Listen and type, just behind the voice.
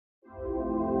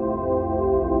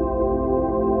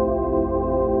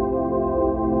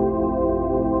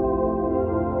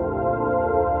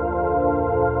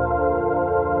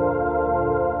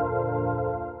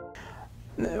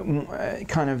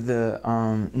kind of the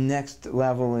next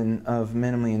level of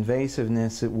minimally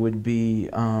invasiveness, it would be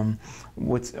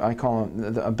what I call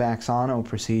a Baxano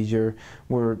procedure,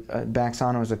 where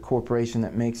Baxano is a corporation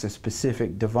that makes a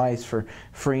specific device for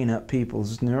freeing up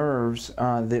people's nerves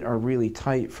that are really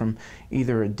tight from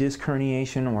either a disc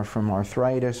herniation or from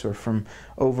arthritis or from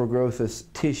overgrowth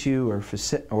of tissue or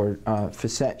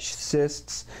facet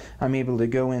cysts. I'm able to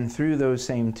go in through those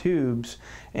same tubes,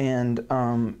 and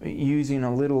using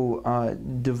a little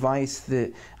device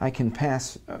that I can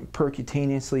pass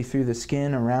percutaneously through the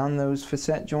skin around those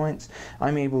facet joints,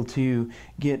 I'm able to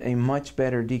get a much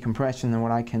better decompression than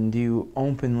what I can do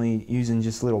openly using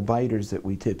just little biters that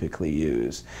we typically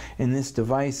use. And this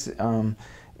device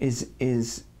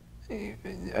is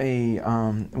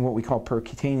what we call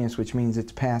percutaneous, which means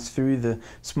it's passed through the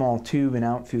small tube and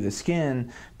out through the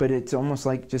skin, but it's almost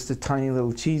like just a tiny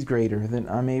little cheese grater that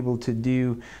I'm able to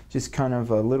do just kind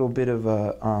of a little bit of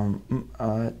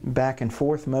a back and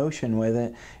forth motion with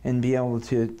it, and be able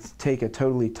to take a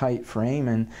totally tight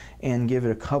frame and give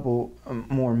it a couple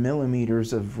more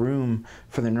millimeters of room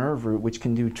for the nerve root, which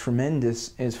can do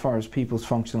tremendous as far as people's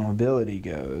functional ability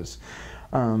goes.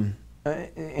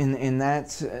 And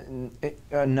that's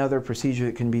another procedure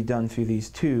that can be done through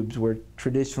these tubes, where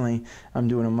traditionally I'm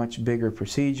doing a much bigger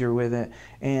procedure with it,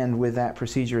 and with that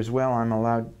procedure as well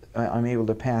I'm able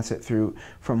to pass it through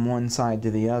from one side to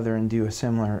the other and do a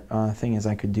similar thing as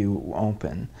I could do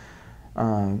open.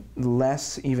 Even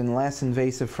less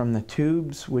invasive from the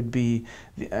tubes would be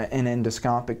an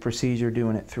endoscopic procedure,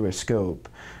 doing it through a scope.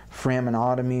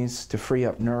 Foraminotomies to free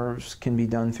up nerves can be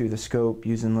done through the scope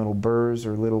using little burrs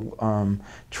or little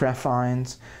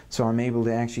trephines. So I'm able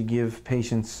to actually give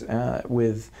patients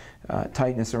with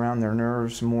tightness around their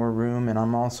nerves more room, and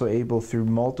I'm also able, through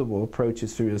multiple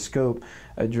approaches through the scope,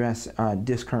 address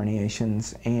disc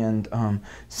herniations and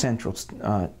central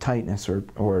tightness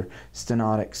or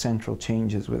stenotic central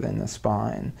changes within the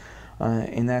spine.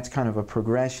 And that's kind of a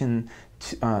progression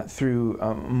through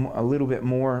a little bit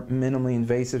more minimally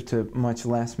invasive to much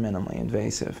less minimally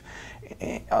invasive,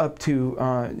 up to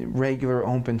regular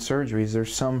open surgeries.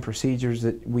 There's some procedures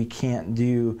that we can't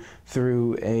do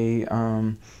through a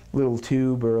little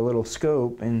tube or a little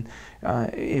scope, and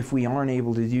if we aren't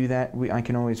able to do that, I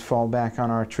can always fall back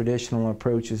on our traditional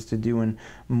approaches to doing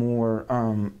more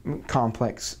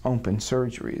complex open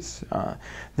surgeries.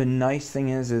 The nice thing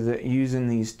is that using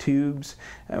these tubes,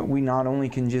 we not only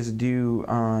can just do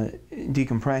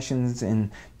decompressions and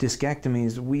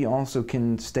discectomies, we also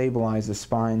can stabilize the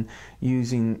spine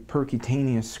using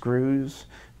percutaneous screws,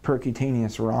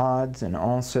 percutaneous rods, and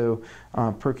also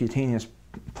percutaneous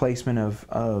placement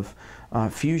of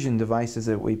fusion devices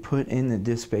that we put in the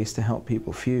disc space to help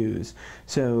people fuse.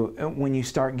 So when you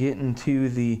start getting to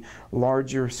the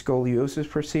larger scoliosis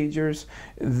procedures,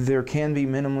 there can be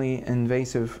minimally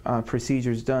invasive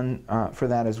procedures done for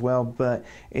that as well, but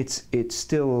it's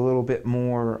still a little bit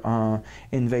more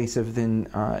invasive than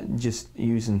just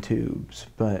using tubes.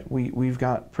 But we've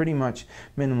got pretty much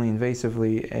minimally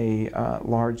invasively a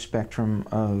large spectrum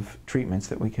of treatments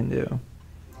that we can do.